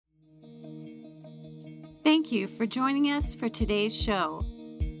Thank you for joining us for today's show.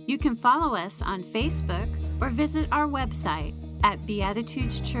 You can follow us on Facebook or visit our website at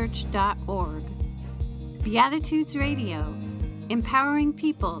beatitudeschurch.org. Beatitudes Radio, empowering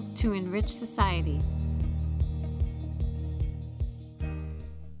people to enrich society.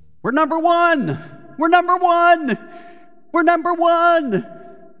 We're number one! We're number one! We're number one!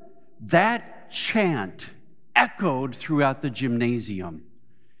 That chant echoed throughout the gymnasium.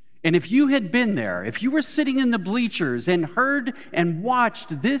 And if you had been there, if you were sitting in the bleachers and heard and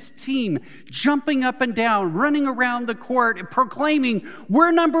watched this team jumping up and down, running around the court, proclaiming,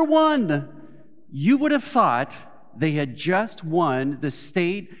 "We're number one," you would have thought they had just won the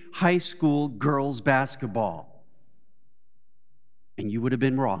state high school girls basketball. And you would have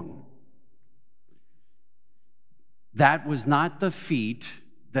been wrong. That was not the feat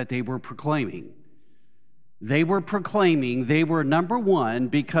that they were proclaiming. They were proclaiming they were number one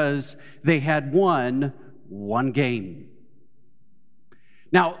because they had won one game.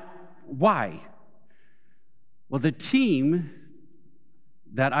 Now, why? Well, the team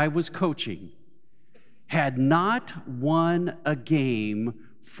that I was coaching had not won a game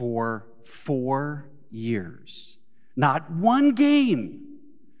for 4 years. Not one game.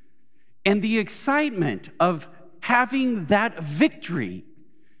 And the excitement of having that victory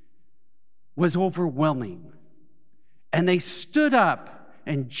was overwhelming. And they stood up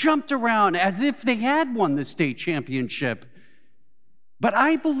and jumped around as if they had won the state championship. But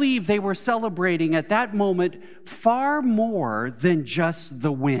I believe they were celebrating at that moment far more than just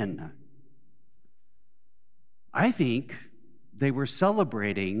the win. I think they were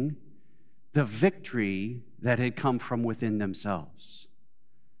celebrating the victory that had come from within themselves.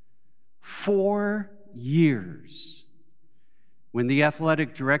 4 years. When the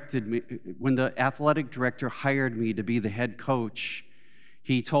athletic director hired me to be the head coach,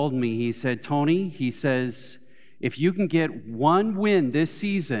 he told me, he said, "Tony," he says, "if you can get one win this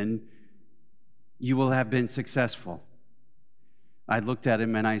season, you will have been successful." I looked at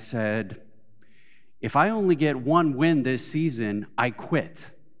him and I said, "If I only get one win this season, I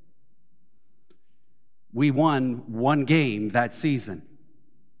quit." We won one game that season.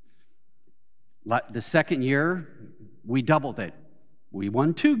 The second year, we doubled it. We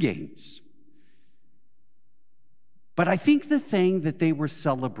won 2 games. But I think the thing that they were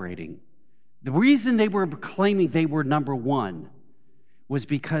celebrating, the reason they were claiming they were number one, was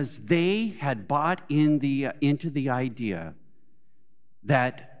because they had bought into the idea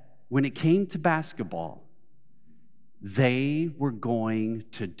that when it came to basketball, they were going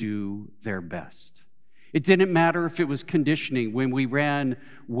to do their best. It didn't matter if it was conditioning, when we ran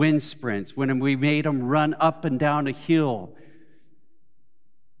wind sprints, when we made them run up and down a hill.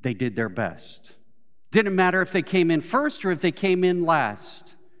 They did their best. Didn't matter if they came in first or if they came in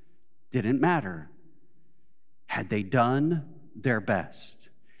last. Didn't matter. Had they done their best?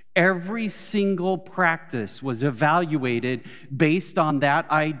 Every single practice was evaluated based on that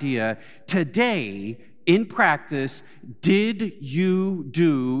idea. Today, in practice, did you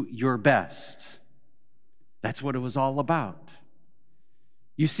do your best? That's what it was all about.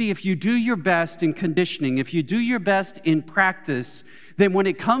 You see, if you do your best in conditioning, if you do your best in practice, then when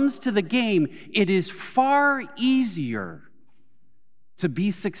it comes to the game, it is far easier to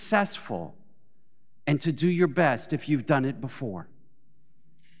be successful and to do your best if you've done it before.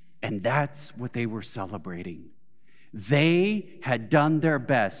 And that's what they were celebrating. They had done their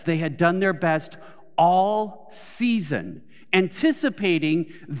best. They had done their best all season,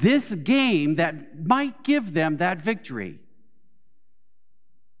 anticipating this game that might give them that victory.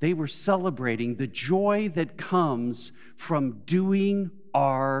 They were celebrating the joy that comes from doing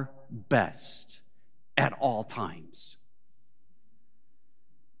our best at all times.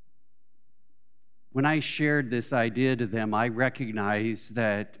 When I shared this idea to them, I recognized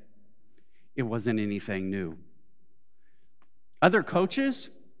that it wasn't anything new. Other coaches,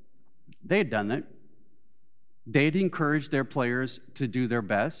 they had done it. They had encouraged their players to do their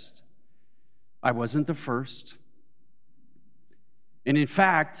best. I wasn't the first. And in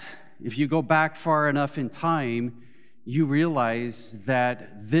fact, if you go back far enough in time, you realize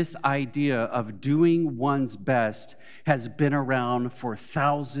that this idea of doing one's best has been around for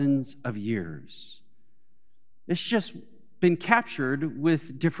thousands of years. It's just been captured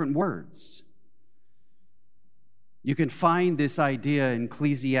with different words. You can find this idea in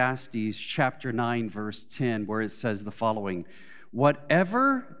Ecclesiastes chapter 9, verse 10, where it says the following: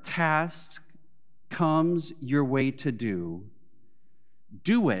 "Whatever task comes your way to do,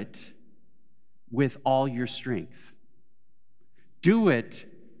 do it with all your strength. Do it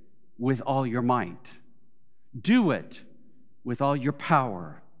with all your might. Do it with all your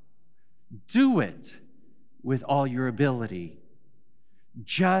power. Do it with all your ability.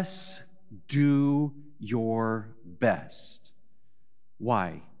 Just do your best.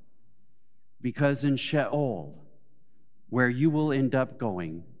 Why? Because in Sheol, where you will end up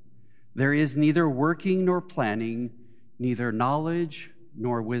going, there is neither working nor planning, neither knowledge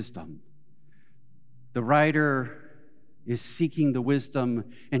nor wisdom. The writer is seeking the wisdom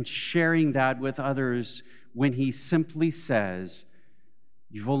and sharing that with others when he simply says,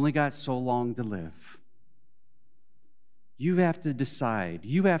 you've only got so long to live. You have to decide.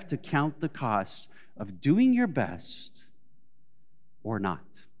 You have to count the cost of doing your best or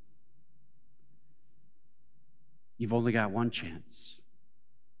not. You've only got one chance.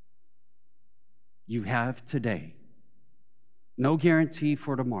 You have today. No guarantee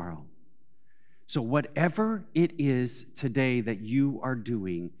for tomorrow. So whatever it is today that you are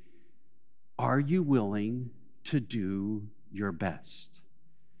doing, are you willing to do your best?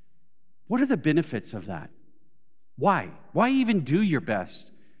 What are the benefits of that? Why? Why even do your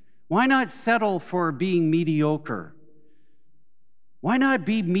best? Why not settle for being mediocre? Why not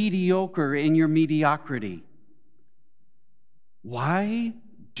be mediocre in your mediocrity? Why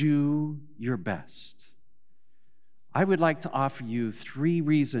do your best? I would like to offer you 3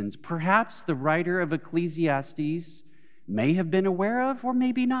 reasons. Perhaps the writer of Ecclesiastes may have been aware of, or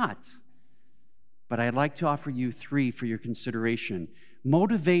maybe not. But I'd like to offer you 3 for your consideration.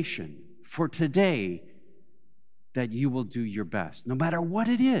 Motivation for today that you will do your best, no matter what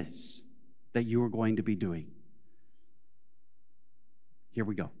it is that you are going to be doing. Here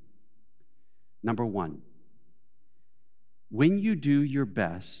we go. Number 1, when you do your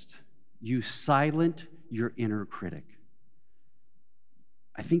best, you silence your inner critic.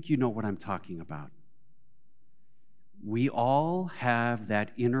 I think you know what I'm talking about. We all have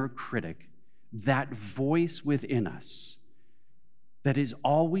that inner critic, that voice within us that is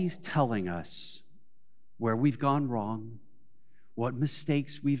always telling us where we've gone wrong, what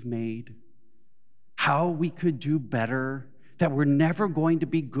mistakes we've made, how we could do better, that we're never going to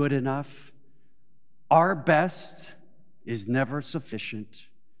be good enough. Our best is never sufficient.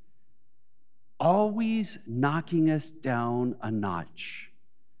 Always knocking us down a notch.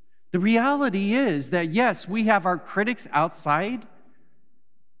 The reality is that, yes, we have our critics outside,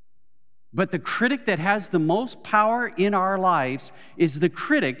 but the critic that has the most power in our lives is the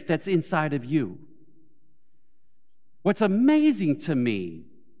critic that's inside of you. What's amazing to me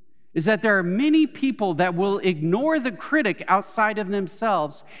is that there are many people that will ignore the critic outside of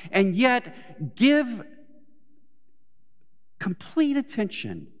themselves and yet give complete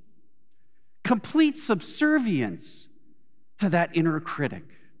attention, complete subservience to that inner critic.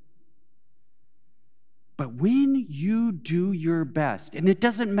 But when you do your best, and it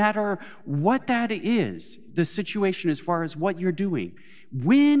doesn't matter what that is, the situation as far as what you're doing,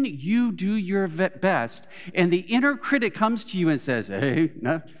 when you do your best and the inner critic comes to you and says, hey,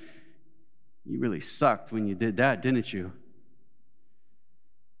 no, you really sucked when you did that, didn't you?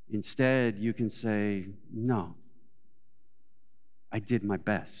 Instead, you can say, no, I did my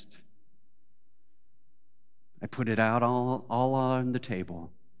best. I put it out all on the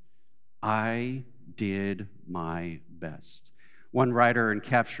table. I did my best. One writer, in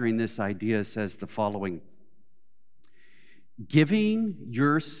capturing this idea, says the following: giving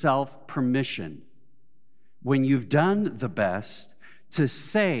yourself permission when you've done the best to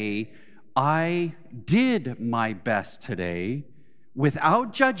say, I did my best today,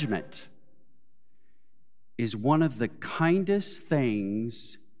 without judgment, is one of the kindest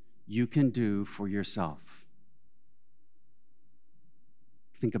things you can do for yourself.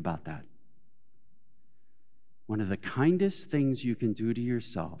 Think about that. One of the kindest things you can do to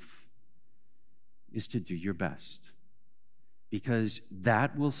yourself is to do your best, because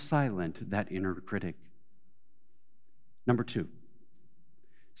that will silence that inner critic. Number 2,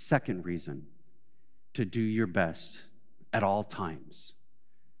 second reason to do your best at all times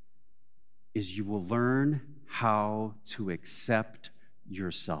is you will learn how to accept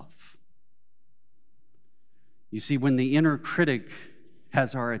yourself. You see, when the inner critic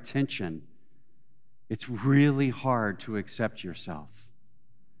has our attention, it's really hard to accept yourself.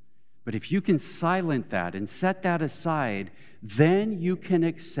 But if you can silence that and set that aside, then you can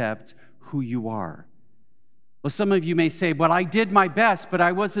accept who you are. Well, some of you may say, well, I did my best, but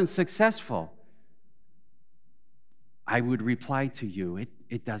I wasn't successful. I would reply to you,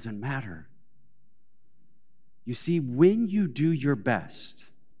 it doesn't matter. You see, when you do your best,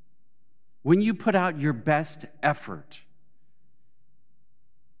 when you put out your best effort,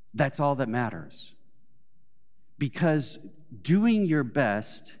 that's all that matters. Because doing your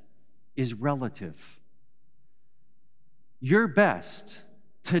best is relative. Your best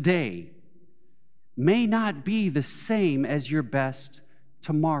today may not be the same as your best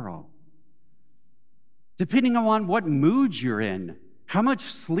tomorrow. Depending on what mood you're in, how much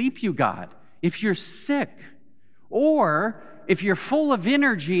sleep you got, if you're sick, or if you're full of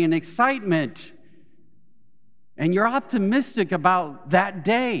energy and excitement and you're optimistic about that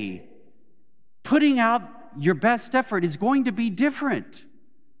day, putting out your best effort is going to be different.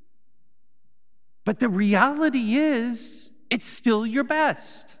 But the reality is, it's still your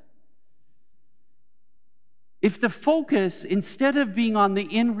best. If the focus, instead of being on the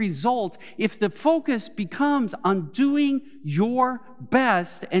end result, if the focus becomes on doing your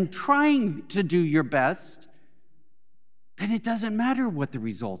best and trying to do your best, then it doesn't matter what the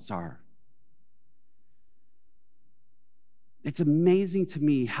results are. It's amazing to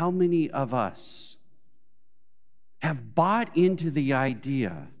me how many of us have bought into the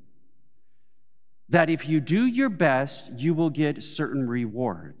idea that if you do your best, you will get certain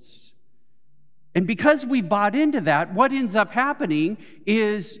rewards. And because we bought into that, what ends up happening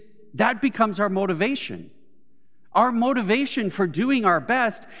is that becomes our motivation. Our motivation for doing our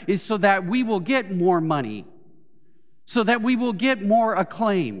best is so that we will get more money, so that we will get more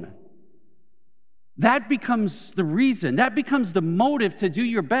acclaim. That becomes the reason, that becomes the motive to do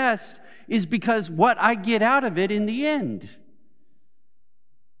your best, is because what I get out of it in the end.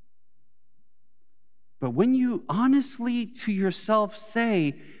 But when you honestly to yourself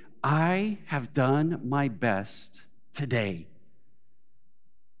say, I have done my best today.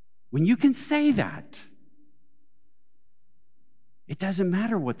 When you can say that, it doesn't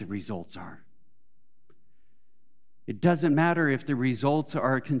matter what the results are. It doesn't matter if the results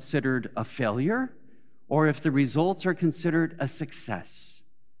are considered a failure or if the results are considered a success.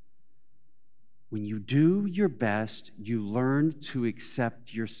 When you do your best, you learn to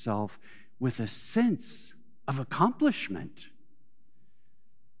accept yourself with a sense of accomplishment.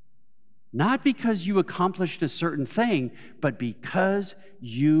 Not because you accomplished a certain thing, but because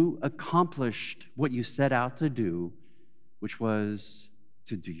you accomplished what you set out to do, which was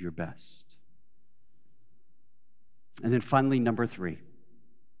to do your best. And then finally, number 3.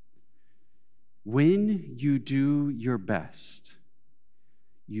 When you do your best,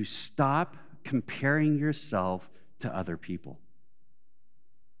 you stop comparing yourself to other people.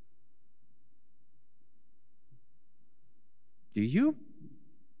 Do you?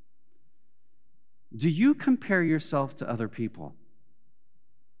 Do you compare yourself to other people?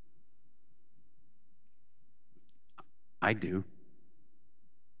 I do.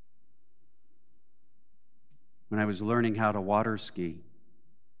 When I was learning how to water ski,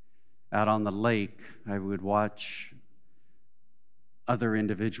 out on the lake, I would watch other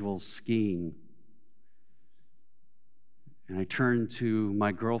individuals skiing. And I turned to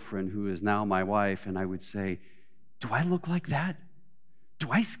my girlfriend, who is now my wife, and I would say, do I look like that? Do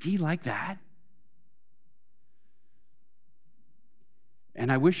I ski like that?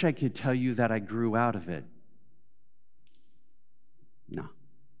 And I wish I could tell you that I grew out of it. No.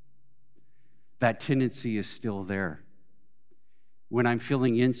 That tendency is still there. When I'm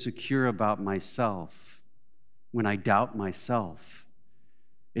feeling insecure about myself, when I doubt myself,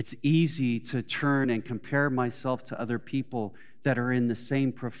 it's easy to turn and compare myself to other people that are in the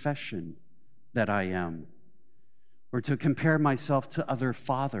same profession that I am, or to compare myself to other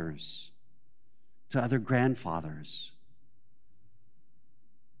fathers, to other grandfathers.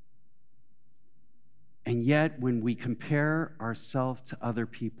 And yet, when we compare ourselves to other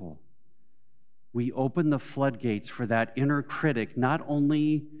people, we open the floodgates for that inner critic, not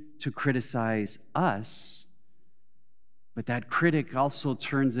only to criticize us, but that critic also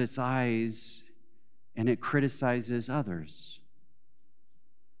turns its eyes and it criticizes others.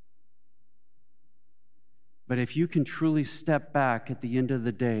 But if you can truly step back at the end of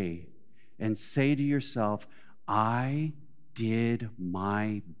the day and say to yourself, I did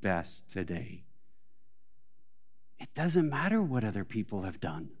my best today, it doesn't matter what other people have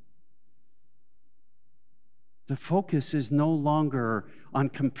done. The focus is no longer on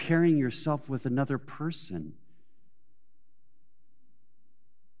comparing yourself with another person.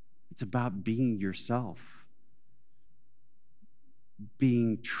 It's about being yourself,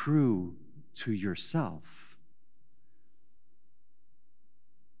 being true to yourself.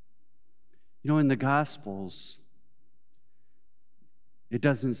 You know, in the Gospels, it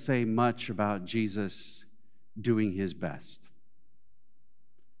doesn't say much about Jesus doing his best.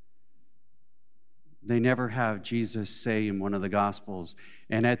 They never have Jesus say in one of the Gospels,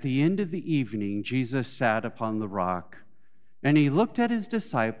 and at the end of the evening, Jesus sat upon the rock, and he looked at his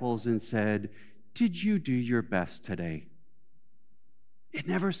disciples and said, did you do your best today? It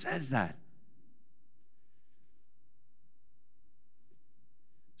never says that.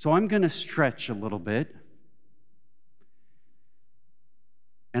 So I'm going to stretch a little bit.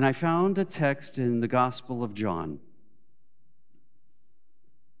 And I found a text in the Gospel of John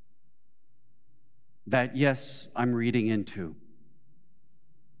that, yes, I'm reading into,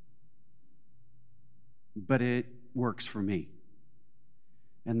 but it works for me.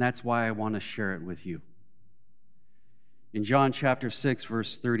 And that's why I want to share it with you. In John chapter 6,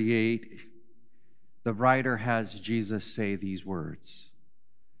 verse 38, the writer has Jesus say these words,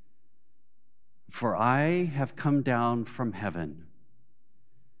 "For I have come down from heaven,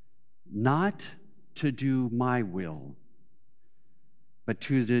 not to do my will, but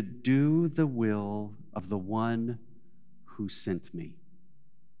to do the will of the one who sent me."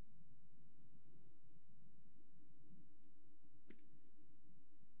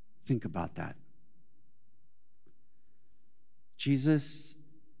 Think about that. Jesus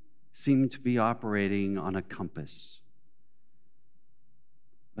seemed to be operating on a compass,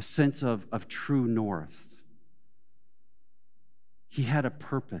 a sense of true north. He had a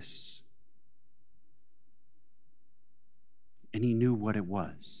purpose, and he knew what it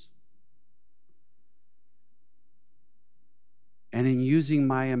was. And in using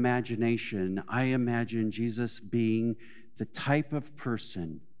my imagination, I imagine Jesus being the type of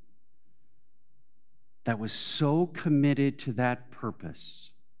person that was so committed to that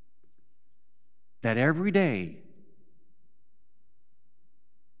purpose that every day,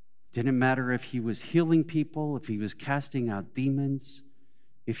 didn't matter if he was healing people, if he was casting out demons,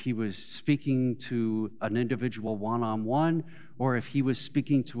 if he was speaking to an individual one-on-one, or if he was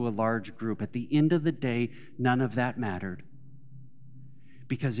speaking to a large group. At the end of the day, none of that mattered.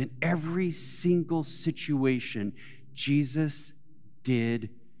 Because in every single situation, Jesus did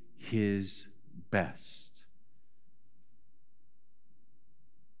his best.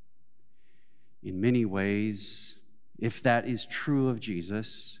 In many ways, if that is true of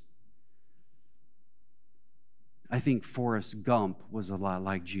Jesus, I think Forrest Gump was a lot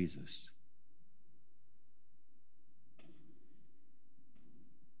like Jesus.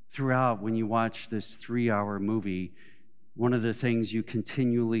 Throughout, when you watch this 3-hour movie, one of the things you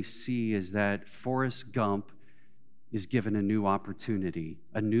continually see is that Forrest Gump is given a new opportunity,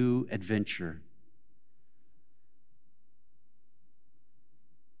 a new adventure.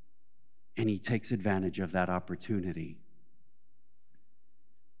 And he takes advantage of that opportunity.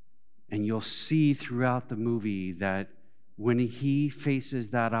 And you'll see throughout the movie that when he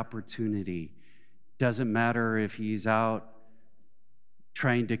faces that opportunity, doesn't matter if he's out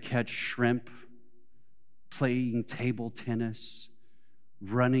trying to catch shrimp, playing table tennis,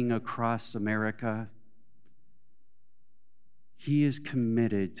 running across America, he is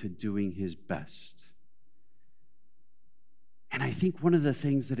committed to doing his best. And I think one of the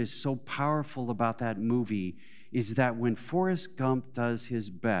things that is so powerful about that movie is that when Forrest Gump does his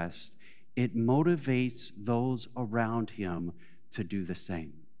best, it motivates those around him to do the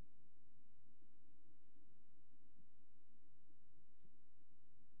same.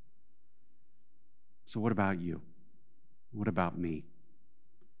 So what about you? What about me?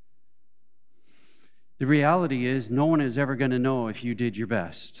 The reality is, no one is ever going to know if you did your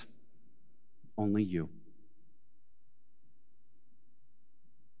best. Only you.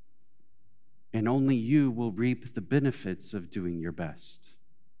 And only you will reap the benefits of doing your best.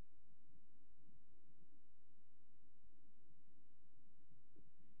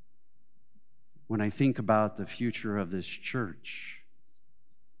 When I think about the future of this church,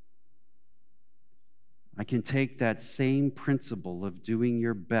 I can take that same principle of doing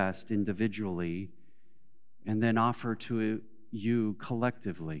your best individually and then offer to you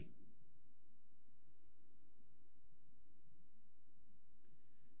collectively.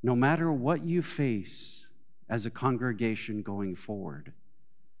 No matter what you face as a congregation going forward,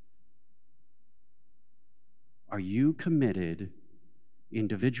 are you committed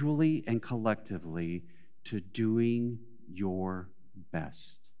individually and collectively to doing your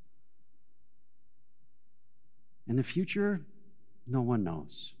best? In the future, no one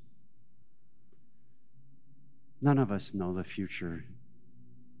knows. None of us know the future,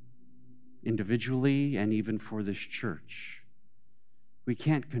 individually and even for this church. We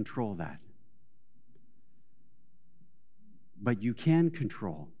can't control that. But you can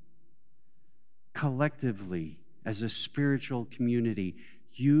control. Collectively, as a spiritual community,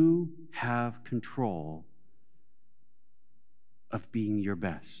 you have control of being your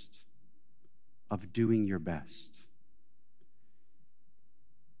best, of doing your best.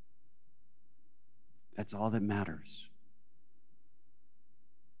 That's all that matters.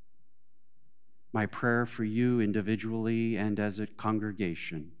 My prayer for you individually and as a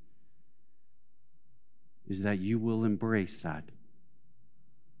congregation is that you will embrace that.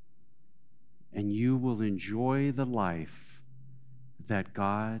 you will enjoy the life that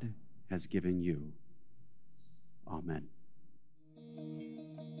God has given you. Amen.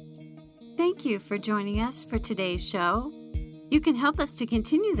 Thank you for joining us for today's show. You can help us to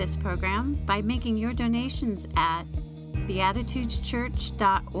continue this program by making your donations at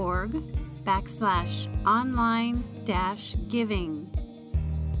beatitudeschurch.org/online-giving.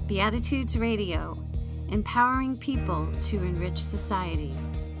 Beatitudes Radio, empowering people to enrich society.